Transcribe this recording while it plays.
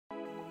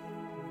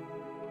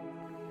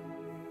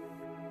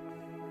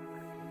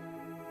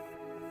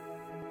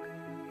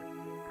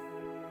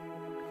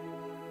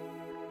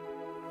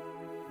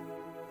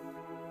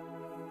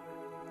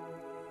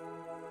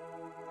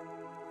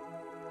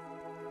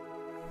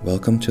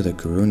Welcome to the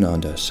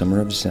GuruNanda Summer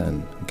of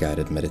Zen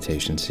guided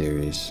meditation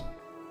series.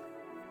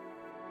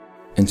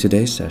 In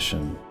today's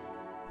session,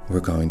 we're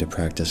going to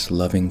practice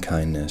loving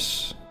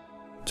kindness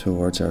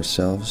towards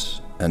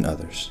ourselves and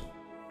others.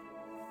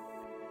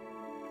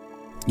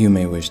 You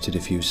may wish to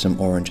diffuse some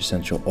orange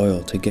essential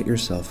oil to get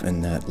yourself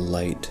in that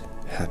light,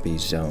 happy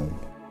zone.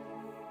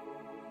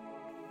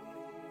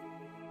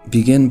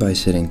 Begin by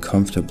sitting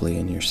comfortably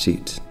in your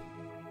seat.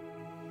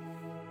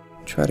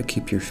 Try to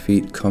keep your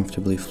feet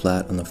comfortably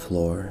flat on the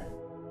floor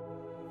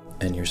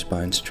and your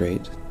spine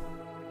straight.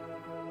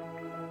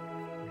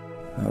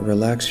 Now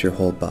relax your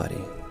whole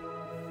body.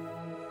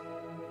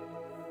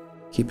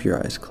 Keep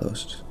your eyes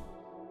closed.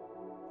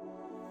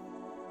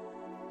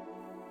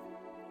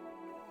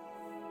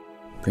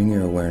 Bring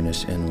your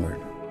awareness inward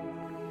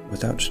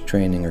without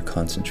straining or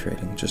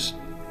concentrating. Just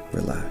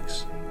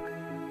relax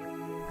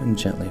and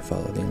gently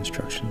follow the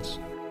instructions.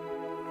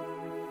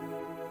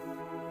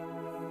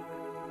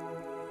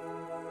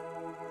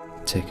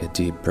 Take a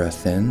deep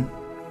breath in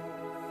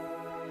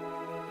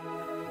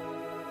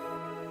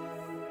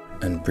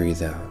and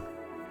breathe out.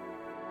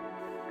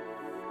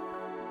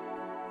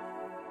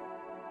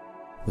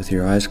 With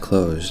your eyes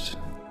closed,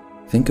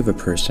 think of a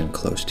person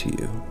close to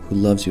you who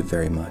loves you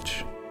very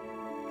much.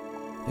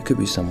 It could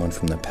be someone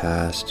from the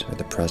past or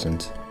the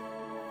present,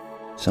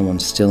 someone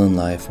still in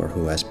life or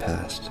who has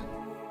passed.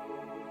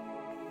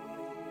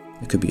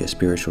 It could be a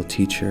spiritual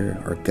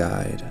teacher or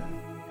guide,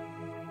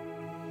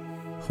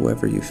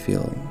 whoever you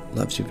feel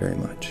loves you very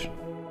much.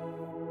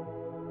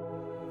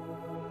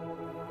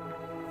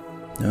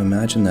 Now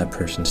imagine that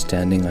person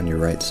standing on your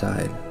right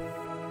side,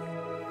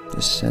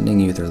 just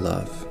sending you their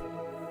love.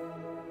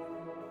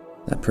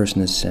 That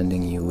person is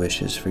sending you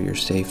wishes for your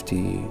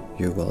safety,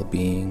 your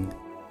well-being,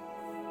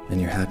 and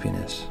your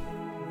happiness.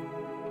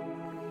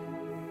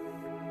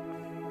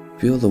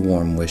 Feel the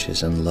warm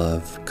wishes and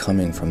love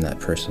coming from that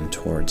person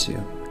towards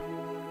you.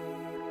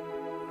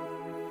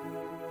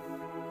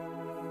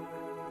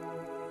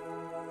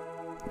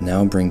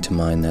 Now bring to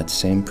mind that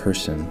same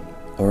person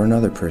or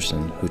another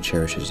person who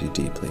cherishes you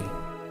deeply.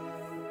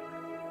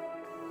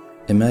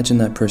 Imagine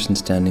that person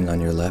standing on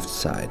your left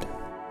side,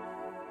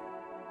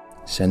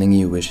 sending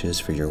you wishes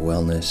for your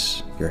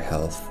wellness, your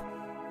health,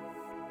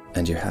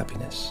 and your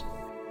happiness.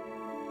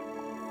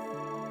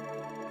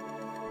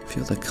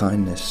 Feel the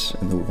kindness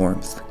and the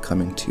warmth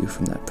coming to you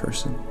from that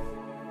person.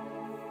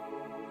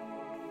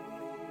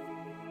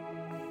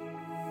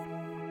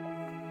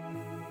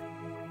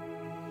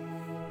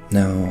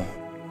 Now,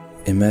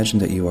 imagine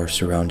that you are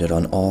surrounded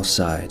on all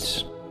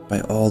sides by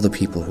all the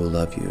people who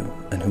love you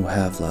and who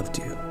have loved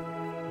you.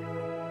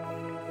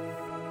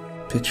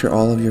 Picture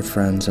all of your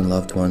friends and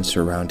loved ones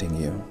surrounding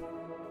you.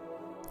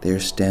 They are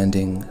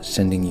standing,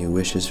 sending you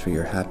wishes for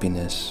your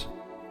happiness,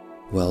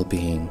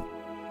 well-being,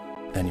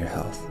 and your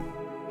health.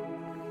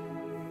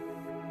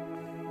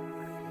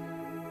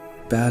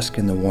 Bask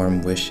in the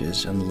warm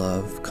wishes and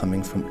love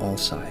coming from all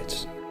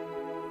sides.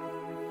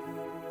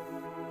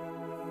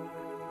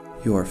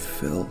 You are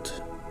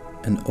filled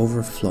and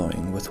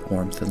overflowing with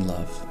warmth and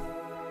love.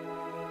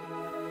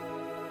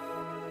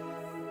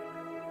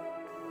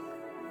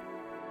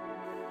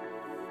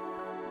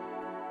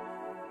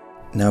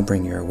 Now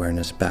bring your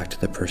awareness back to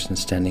the person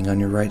standing on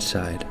your right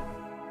side.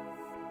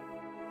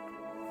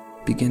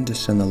 Begin to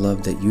send the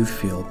love that you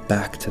feel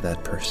back to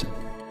that person.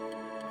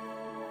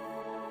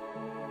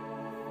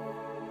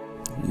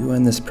 You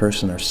and this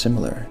person are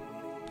similar.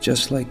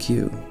 Just like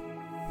you,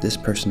 this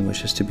person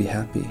wishes to be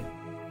happy.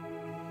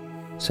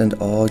 Send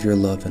all your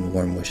love and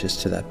warm wishes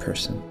to that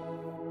person.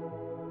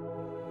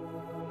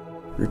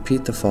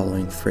 Repeat the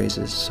following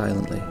phrases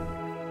silently.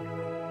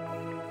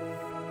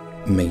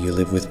 May you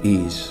live with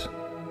ease.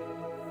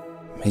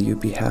 May you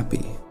be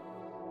happy.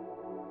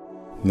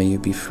 May you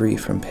be free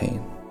from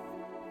pain.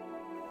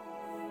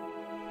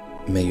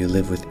 May you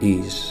live with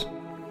ease.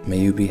 May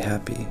you be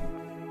happy.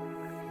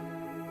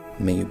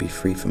 May you be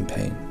free from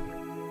pain.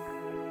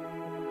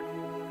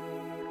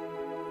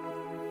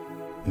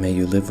 May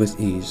you live with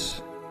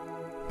ease.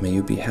 May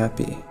you be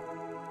happy.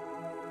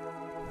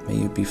 May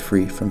you be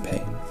free from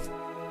pain.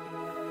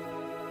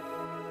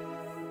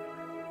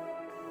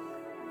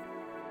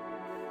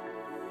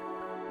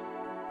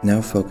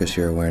 Now focus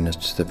your awareness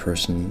to the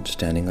person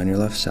standing on your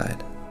left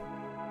side.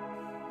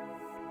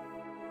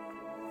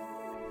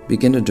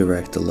 Begin to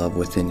direct the love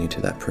within you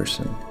to that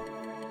person.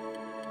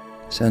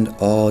 Send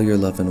all your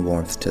love and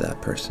warmth to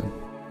that person.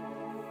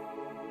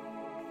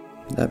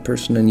 That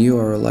person and you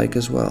are alike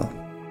as well.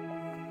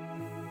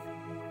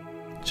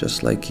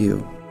 Just like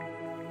you,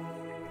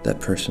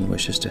 that person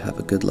wishes to have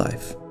a good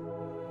life.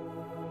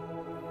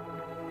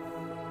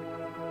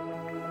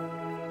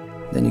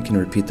 Then you can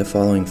repeat the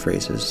following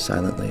phrases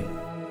silently.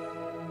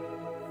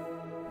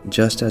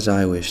 Just as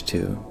I wish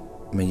to,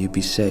 may you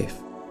be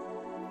safe.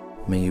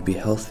 May you be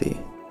healthy.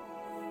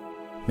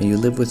 May you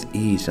live with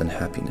ease and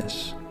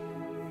happiness.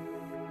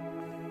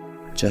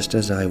 Just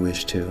as I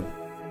wish to,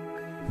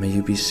 may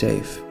you be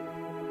safe.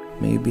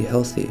 May you be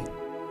healthy.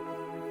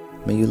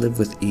 May you live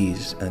with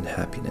ease and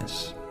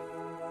happiness.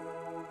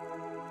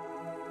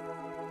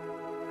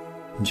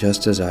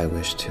 Just as I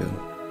wish to,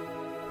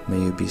 may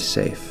you be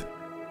safe.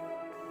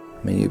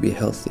 May you be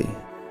healthy.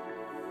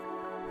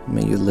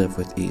 May you live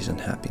with ease and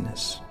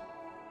happiness.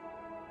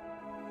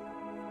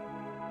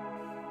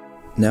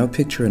 Now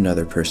picture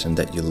another person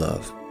that you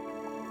love,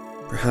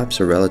 perhaps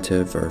a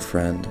relative or a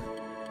friend.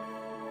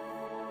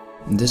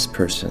 This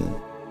person,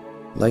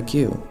 like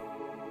you,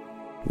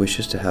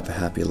 wishes to have a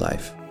happy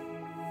life.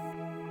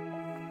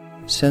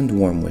 Send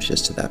warm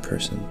wishes to that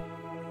person.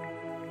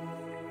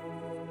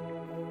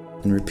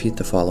 And repeat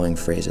the following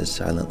phrases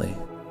silently.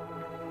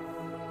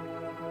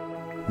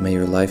 May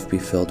your life be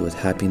filled with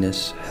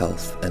happiness,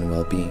 health, and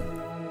well-being.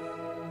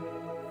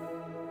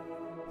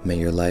 May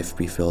your life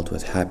be filled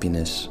with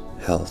happiness,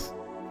 health,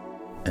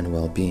 and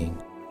well-being.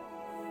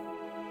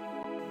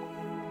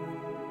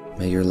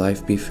 May your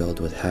life be filled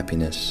with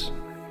happiness,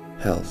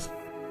 health,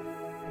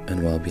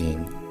 and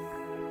well-being.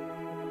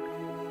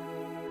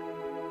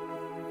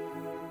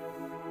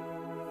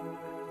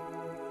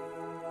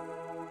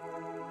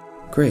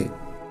 Great.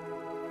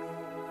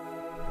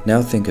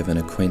 Now think of an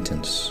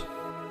acquaintance,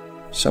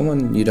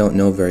 someone you don't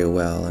know very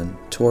well and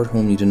toward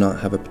whom you do not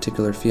have a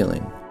particular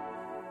feeling.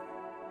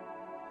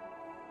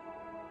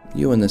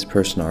 You and this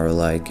person are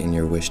alike in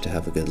your wish to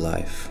have a good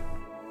life.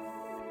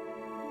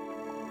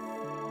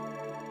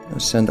 Now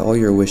send all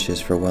your wishes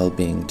for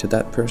well-being to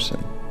that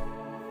person.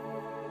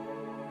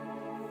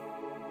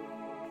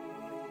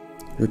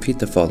 Repeat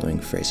the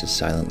following phrases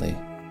silently.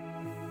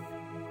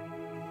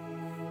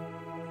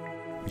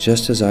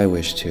 Just as I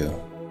wish to,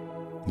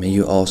 may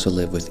you also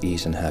live with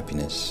ease and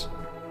happiness.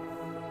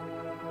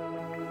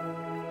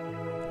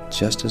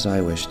 Just as I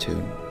wish to,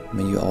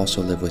 may you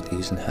also live with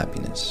ease and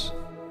happiness.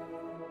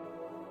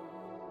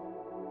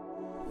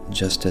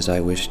 Just as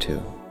I wish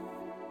to,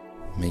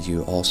 may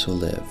you also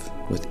live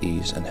with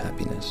ease and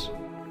happiness.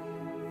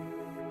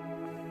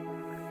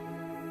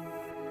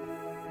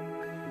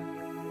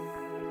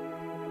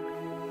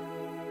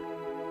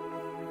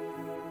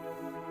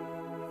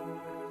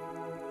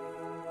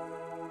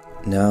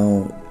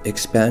 Now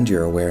expand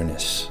your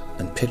awareness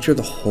and picture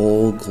the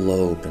whole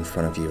globe in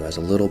front of you as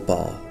a little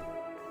ball.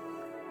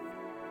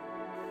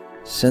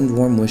 Send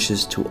warm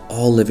wishes to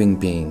all living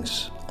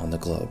beings on the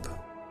globe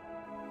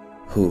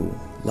who,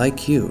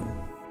 like you,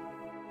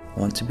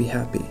 want to be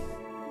happy.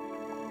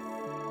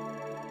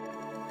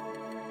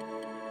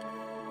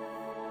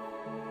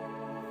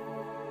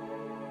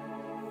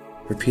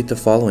 Repeat the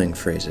following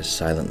phrases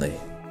silently.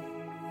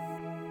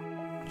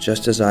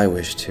 Just as I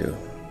wish to,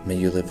 may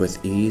you live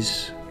with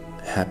ease,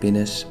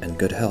 happiness, and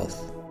good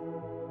health.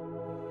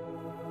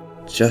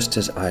 Just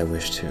as I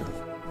wish to,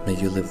 may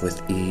you live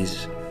with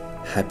ease,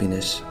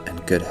 happiness,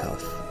 and good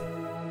health.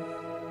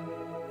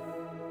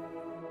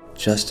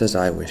 Just as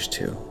I wish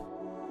to,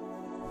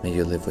 may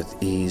you live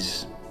with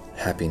ease,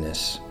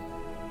 happiness,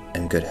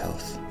 and good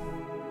health.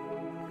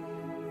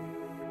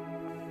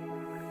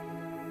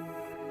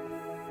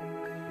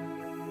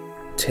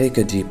 Take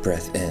a deep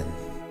breath in,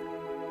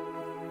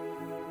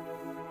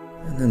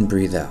 and then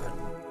breathe out.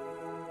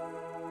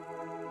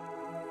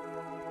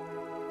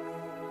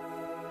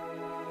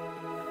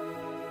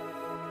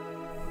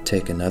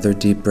 Take another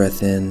deep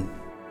breath in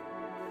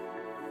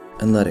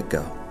and let it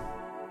go.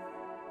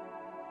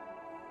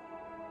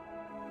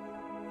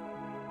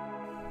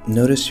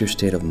 Notice your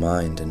state of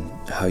mind and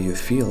how you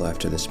feel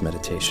after this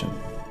meditation.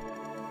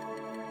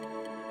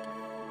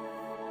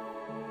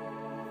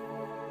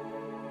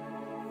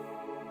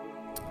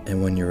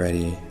 And when you're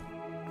ready,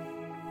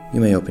 you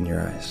may open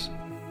your eyes.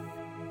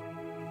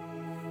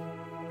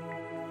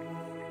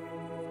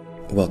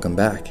 Welcome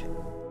back.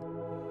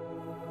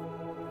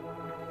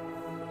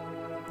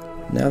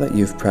 Now that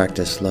you've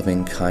practiced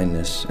loving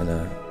kindness in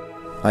an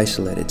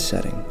isolated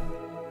setting,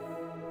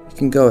 you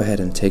can go ahead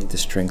and take the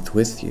strength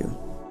with you.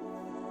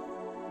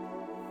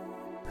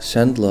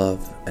 Send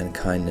love and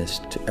kindness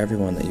to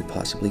everyone that you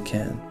possibly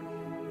can.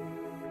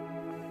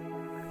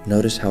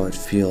 Notice how it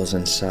feels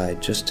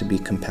inside just to be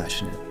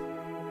compassionate.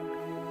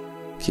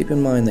 Keep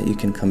in mind that you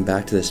can come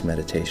back to this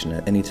meditation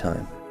at any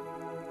time.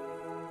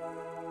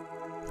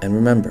 And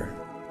remember,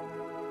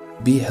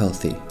 be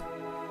healthy,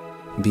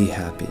 be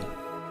happy,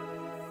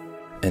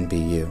 and be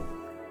you.